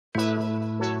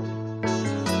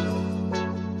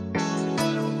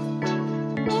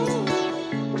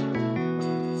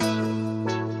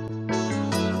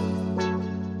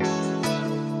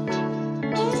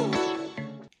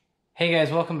Hey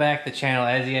guys, welcome back to the channel.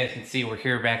 As you guys can see, we're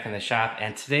here back in the shop,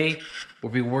 and today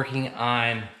we'll be working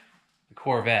on the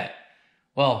Corvette.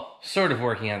 Well, sort of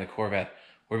working on the Corvette.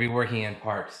 We'll be working on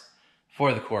parts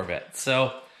for the Corvette.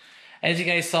 So, as you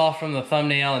guys saw from the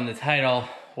thumbnail and the title,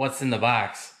 what's in the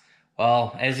box?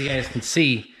 Well, as you guys can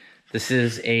see, this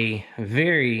is a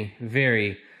very,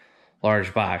 very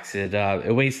large box.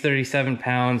 It weighs 37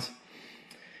 pounds,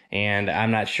 and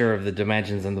I'm not sure of the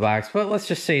dimensions in the box, but let's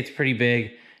just say it's pretty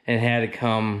big. And it had to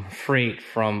come freight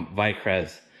from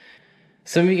Vicrez.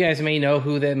 Some of you guys may know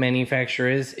who that manufacturer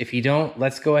is. If you don't,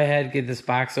 let's go ahead, get this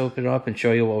box open up and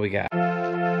show you what we got.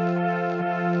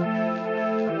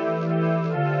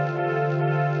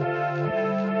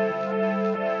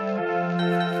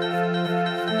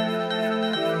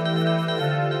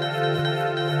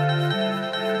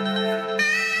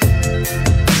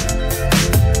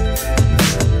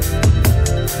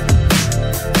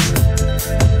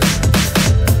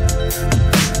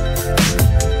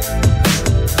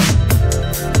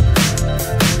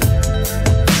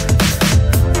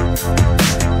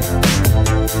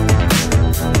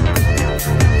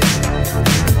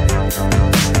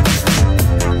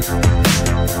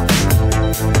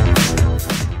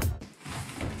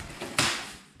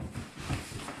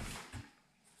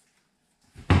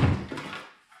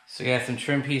 So we got some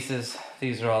trim pieces.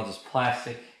 These are all just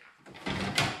plastic.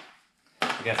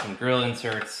 We got some grill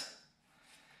inserts.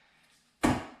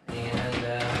 And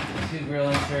 2 grill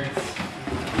inserts.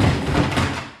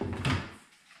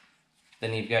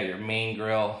 Then you've got your main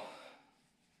grill.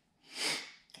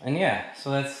 And yeah,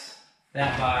 so that's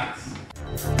that box.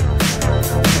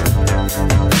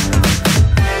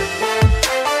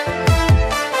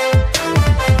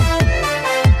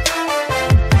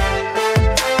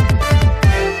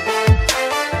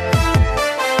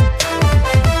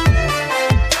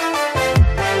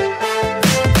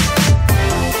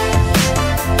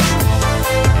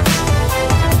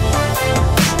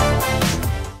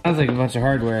 Sounds like a bunch of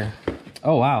hardware.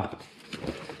 Oh wow.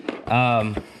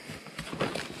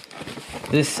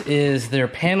 This is their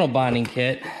panel bonding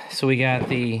kit. So we got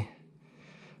the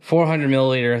 400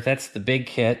 milliliter, that's the big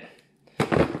kit.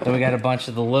 Then we got a bunch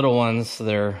of the little ones. So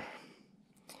they're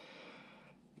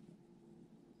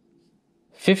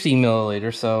 50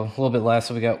 milliliter, so a little bit less.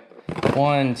 So we got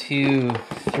 1, 2,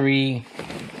 3,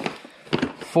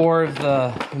 4 of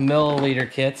the milliliter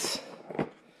kits.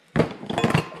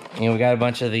 And we got a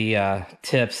bunch of the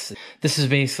tips. This is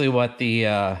basically what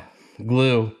the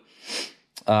glue,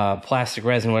 plastic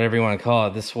resin, whatever you want to call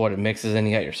it, this is what it mixes in.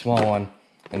 You got your small one,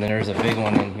 and then there's a big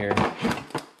one in here.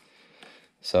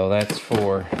 So that's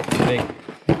for the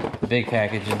big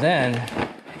package. And then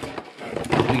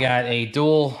we got a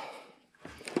dual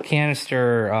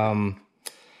canister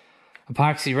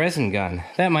epoxy resin gun.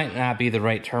 That might not be the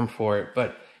right term for it,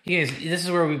 but you guys, this is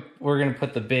where we're going to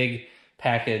put the big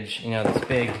package, you know, this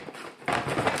big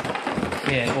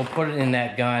kit. We'll put it in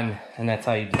that gun, and that's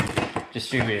how you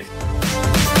distribute it.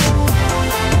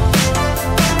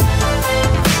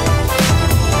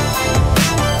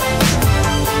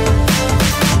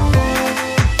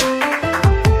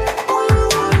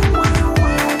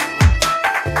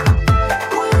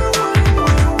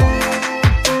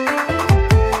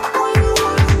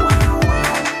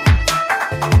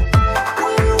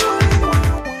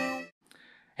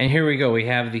 And here we go. We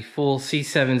have the full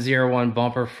C7 ZR1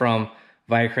 bumper from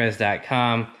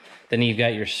Vicrez.com. Then you've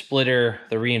got your splitter,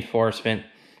 the reinforcement,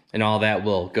 and all that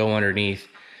will go underneath.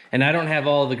 And I don't have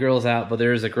all the grills out, but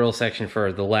there is a grill section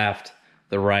for the left,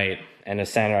 the right, and the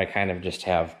center I kind of just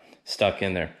have stuck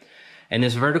in there. And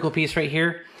this vertical piece right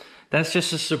here, that's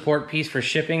just a support piece for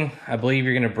shipping. I believe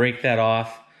you're going to break that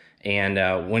off.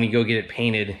 And when you go get it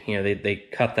painted, you know, they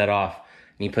cut that off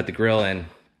and you put the grill in.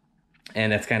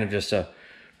 And that's kind of just a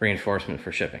reinforcement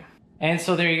for shipping. And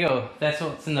so there you go. That's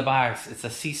what's in the box. It's a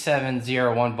C7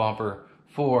 ZR1 bumper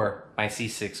for my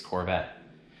C6 Corvette.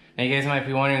 Now you guys might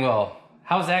be wondering, well,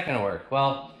 how's that going to work?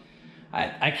 Well,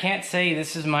 I can't say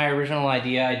this is my original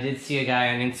idea. I did see a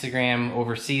guy on Instagram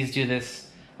overseas do this.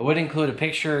 I would include a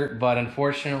picture, but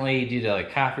unfortunately, due to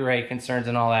like copyright concerns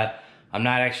and all that, I'm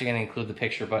not actually going to include the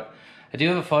picture. But I do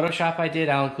have a Photoshop I did.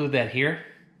 I'll include that here.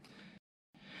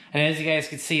 And as you guys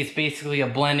can see, it's basically a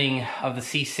blending of the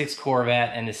C6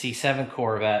 Corvette and the C7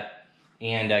 Corvette,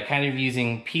 and kind of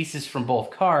using pieces from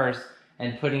both cars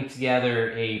and putting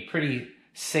together a pretty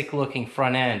sick looking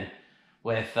front end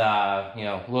with you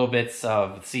know, little bits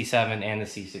of the C7 and the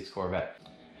C6 Corvette.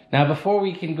 Now before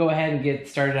we can go ahead and get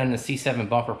started on the C7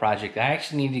 bumper project, I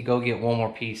actually need to go get one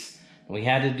more piece. We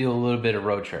had to do a little bit of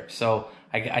road trip. So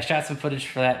I shot some footage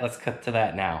for that. Let's cut to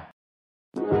that now.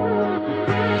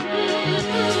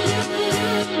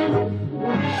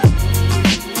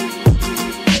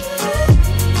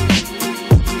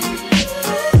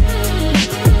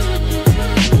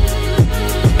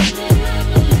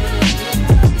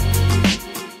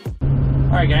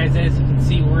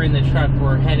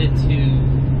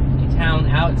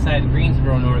 town outside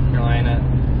Greensboro, North Carolina.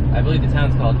 I believe the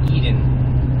town's called Eden.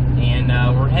 And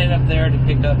we're headed up there to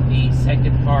pick up the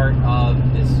second part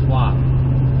of this swap.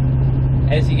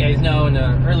 As you guys know, in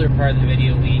the earlier part of the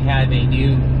video, we have a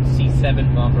new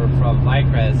C7 bumper from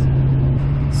Vicrez.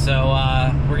 So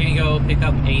we're gonna go pick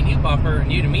up a new bumper,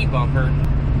 new to me bumper.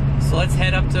 So let's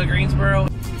head up to Greensboro.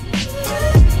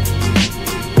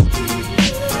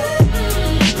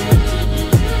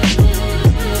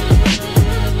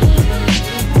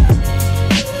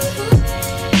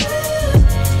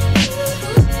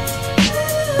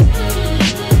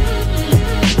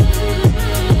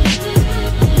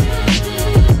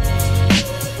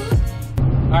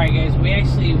 Alright guys, we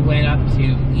actually went up to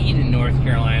Eden, North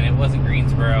Carolina. It wasn't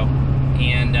Greensboro.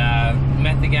 And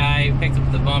met the guy, picked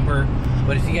up the bumper.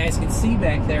 But if you guys can see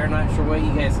back there, I'm not sure what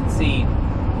you guys can see,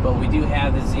 but we do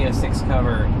have the Z06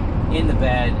 cover in the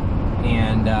bed,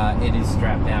 and it is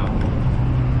strapped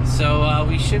down. So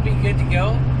we should be good to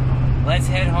go. Let's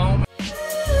head home.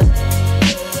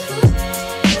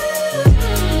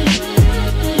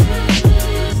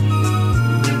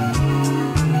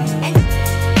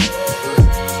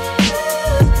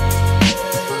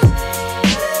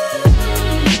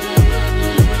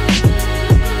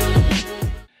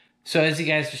 So as you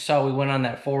guys just saw, we went on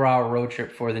that 4-hour road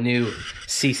trip for the new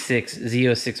C6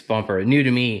 Z06 bumper, new to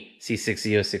me C6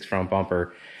 Z06 front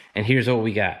bumper. And here's what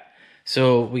we got.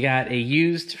 So we got a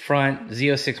used front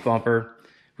Z06 bumper.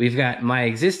 We've got my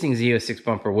existing Z06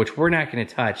 bumper, which we're not going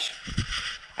to touch.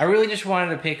 I really just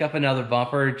wanted to pick up another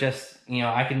bumper. Just, you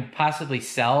know, I can possibly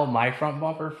sell my front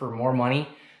bumper for more money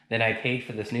than I paid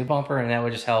for this new bumper, and that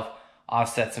would just help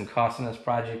offset some costs on this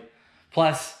project.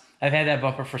 Plus, I've had that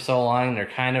bumper for so long, and they're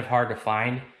kind of hard to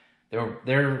find.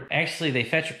 They're actually, they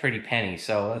fetch a pretty penny,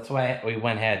 so that's why we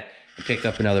went ahead and picked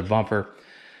up another bumper.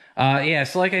 Yeah,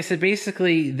 so like I said,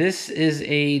 basically, this is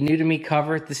a new to me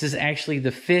cover. This is actually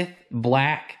the 5th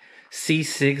black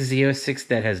C6 Z06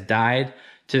 that has died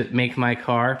to make my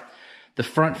car. The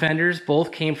front fenders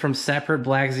both came from separate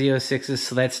black Z06s,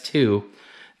 so that's 2.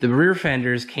 The rear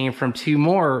fenders came from 2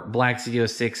 more black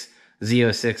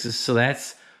Z06s, so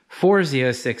that's 4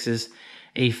 Z06s.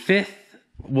 A 5th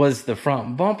was the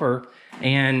front bumper,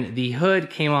 and the hood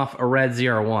came off a red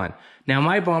ZR1. Now,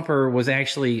 my bumper was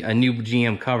actually a new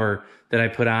GM cover that I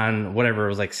put on, whatever, it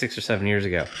was like 6 or 7 years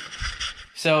ago.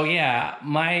 So yeah,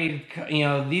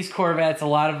 these Corvettes, a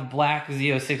lot of black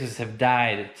Z06s have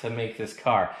died to make this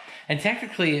car. And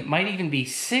technically, it might even be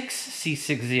 6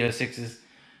 C6 Z06s,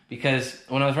 because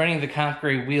when I was running the comp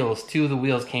grade wheels, 2 of the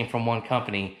wheels came from one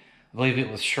company. I believe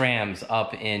it was Schramm's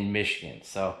up in Michigan.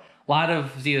 So a lot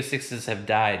of Z06s have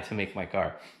died to make my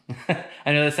car.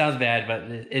 I know that sounds bad, but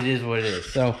it is what it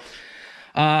is. So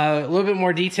a little bit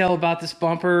more detail about this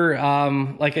bumper.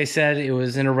 Like I said, it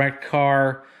was in a wrecked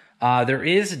car. There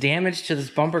is damage to this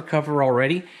bumper cover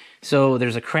already. So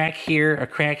there's a crack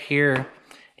here,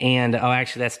 and oh,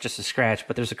 actually that's just a scratch,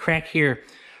 but there's a crack here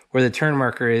where the turn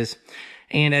marker is.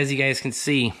 And as you guys can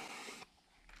see,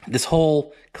 this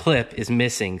whole clip is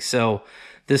missing. So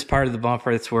this part of the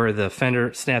bumper, that's where the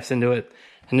fender snaps into it,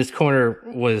 and this corner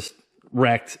was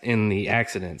wrecked in the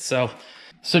accident. So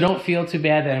don't feel too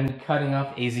bad that I'm cutting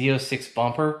up a Z06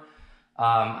 bumper.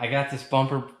 I got this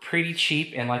bumper pretty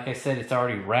cheap, and like I said, it's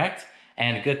already wrecked.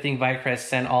 And a good thing Vicrez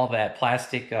sent all that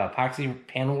plastic epoxy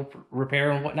panel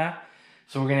repair and whatnot.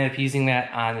 So we're gonna end up using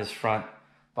that on this front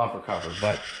bumper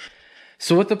cover.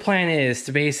 So what the plan is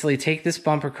to basically take this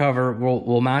bumper cover,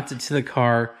 we'll mount it to the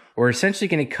car. We're essentially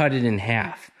going to cut it in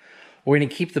half. We're going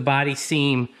to keep the body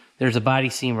seam. There's a body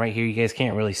seam right here. You guys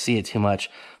can't really see it too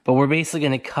much, but we're basically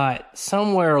going to cut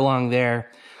somewhere along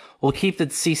there. We'll keep the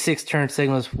C6 turn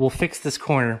signals. We'll fix this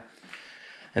corner.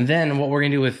 And then what we're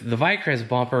going to do with the Vicrez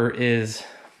bumper is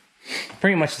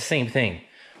pretty much the same thing.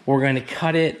 We're going to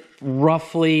cut it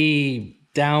roughly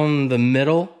down the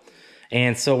middle.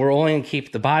 And so we're only going to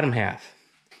keep the bottom half.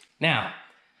 Now,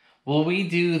 will we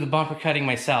do the bumper cutting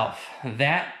myself?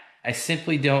 That I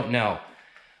simply don't know.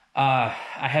 I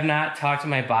have not talked to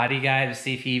my body guy to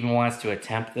see if he even wants to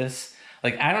attempt this.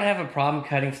 Like, I don't have a problem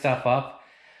cutting stuff up,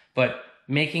 but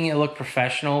making it look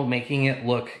professional, making it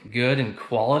look good and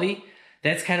quality,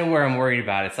 that's kind of where I'm worried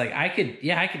about. It's like, I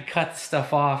could cut the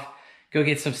stuff off, go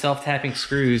get some self-tapping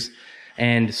screws,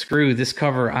 and screw this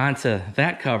cover onto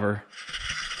that cover.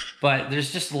 But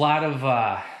there's just a lot of,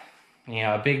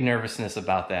 a big nervousness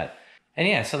about that. And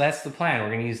yeah, so that's the plan. We're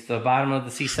going to use the bottom of the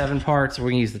C7 parts. We're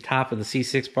going to use the top of the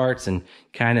C6 parts and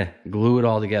kind of glue it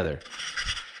all together.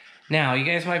 Now, you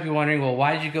guys might be wondering, well,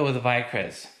 why did you go with the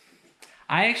Vicrez?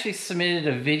 I actually submitted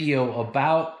a video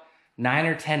about 9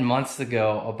 or 10 months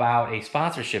ago about a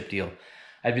sponsorship deal.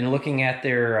 I've been looking at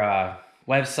their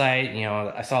website. You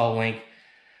know, I saw a link.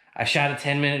 I shot a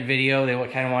 10-minute video. They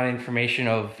kind of wanted information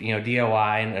of, you know,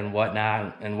 DIY and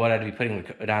whatnot, and what I'd be putting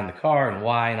it on the car and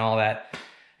why and all that.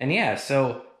 And yeah,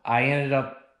 so I ended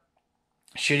up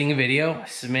shooting a video. I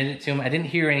submitted it to them. I didn't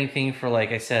hear anything for,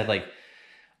 like I said, like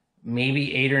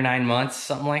maybe 8 or 9 months,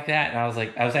 something like that. And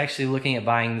I was actually looking at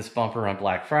buying this bumper on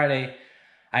Black Friday.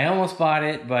 I almost bought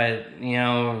it, but, you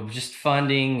know, just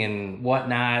funding and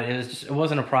whatnot, it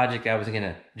wasn't a project I was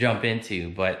gonna jump into.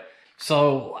 But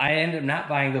so I ended up not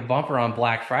buying the bumper on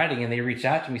Black Friday, and they reached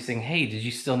out to me saying, hey, did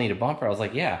you still need a bumper? I was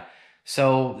like, yeah.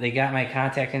 So they got my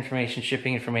contact information,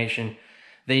 shipping information.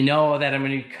 They know that I'm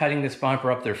gonna be cutting this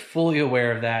bumper up. They're fully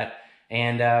aware of that.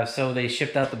 And so they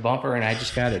shipped out the bumper, and I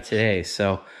just got it today.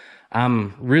 So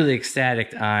I'm really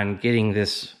ecstatic on getting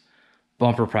this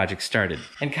bumper project started.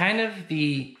 And kind of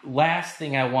the last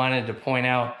thing I wanted to point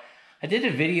out, I did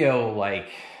a video, like,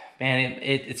 man,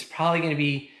 it's probably gonna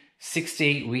be 6 to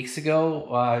 8 weeks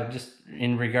ago, just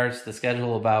in regards to the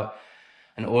schedule, about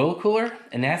an oil cooler.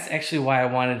 And that's actually why I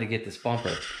wanted to get this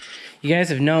bumper. You guys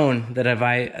have known that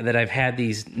I've had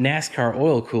these NASCAR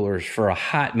oil coolers for a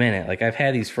hot minute. Like, I've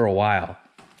had these for a while.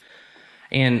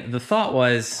 And the thought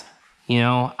was, you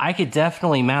know, I could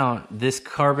definitely mount this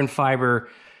carbon fiber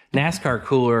NASCAR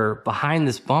cooler behind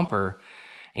this bumper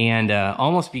and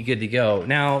almost be good to go.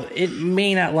 Now, it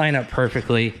may not line up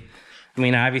perfectly. I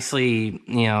mean, obviously,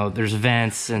 you know, there's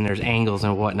vents and there's angles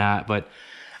and whatnot, but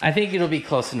I think it'll be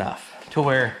close enough to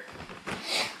where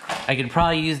I could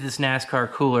probably use this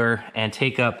NASCAR cooler and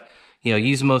take up, you know,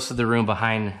 use most of the room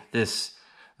behind this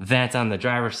vent on the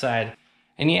driver's side.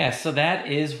 And yeah, so that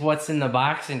is what's in the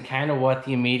box and kind of what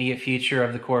the immediate future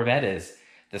of the Corvette is.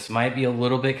 This might be a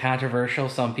little bit controversial.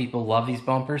 Some people love these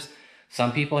bumpers.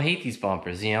 Some people hate these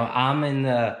bumpers. You know, I'm in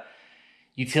the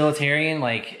utilitarian,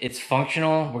 like, it's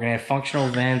functional. We're gonna have functional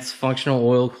vents, functional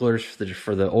oil coolers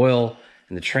for the oil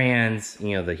and the trans,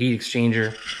 you know, the heat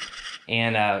exchanger.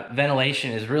 And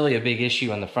ventilation is really a big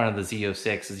issue on the front of the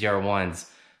Z06 ZR1s.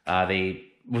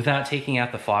 Without taking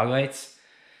out the fog lights,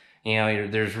 you know,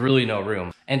 there's really no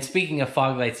room. And speaking of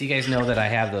fog lights, you guys know that I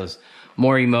have those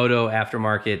Morimoto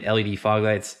aftermarket LED fog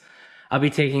lights. I'll be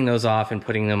taking those off and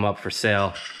putting them up for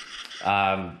sale.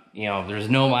 You know, there's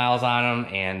no miles on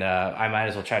them, and I might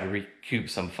as well try to recoup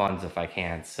some funds if I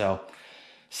can. So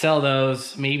sell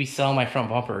those, maybe sell my front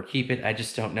bumper or keep it, I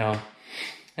just don't know.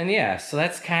 And yeah, so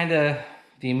that's kind of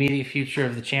the immediate future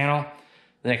of the channel.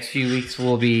 The next few weeks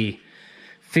we'll be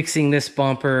fixing this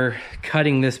bumper,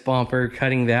 cutting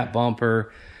that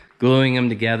bumper, gluing them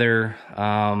together,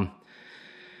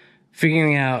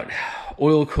 figuring out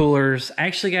oil coolers.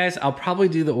 Actually, guys, I'll probably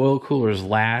do the oil coolers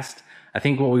last. I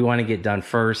think what we want to get done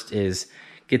first is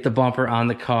get the bumper on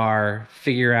the car,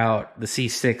 figure out the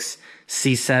C6,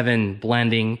 C7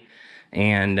 blending,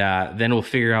 and then we'll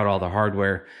figure out all the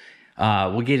hardware.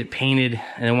 We'll get it painted,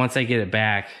 and then once I get it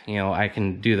back, you know, I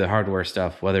can do the hardware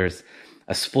stuff, whether it's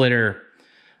a splitter,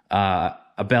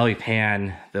 a belly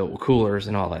pan, the coolers,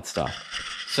 and all that stuff.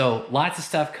 So lots of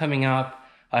stuff coming up.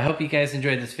 I hope you guys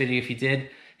enjoyed this video. If you did,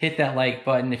 hit that like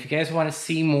button. If you guys want to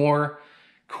see more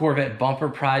Corvette bumper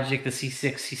project, the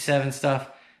C6, C7 stuff,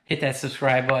 hit that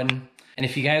subscribe button. And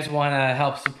if you guys want to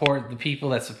help support the people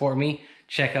that support me,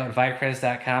 check out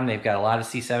Vicrez.com. They've got a lot of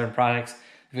C7 products.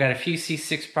 We've got a few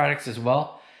C6 products as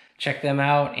well. Check them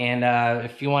out. And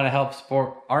if you want to help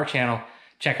support our channel,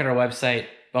 check out our website,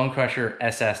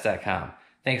 BonecrrusherSS.com.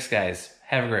 Thanks, guys.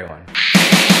 Have a great one.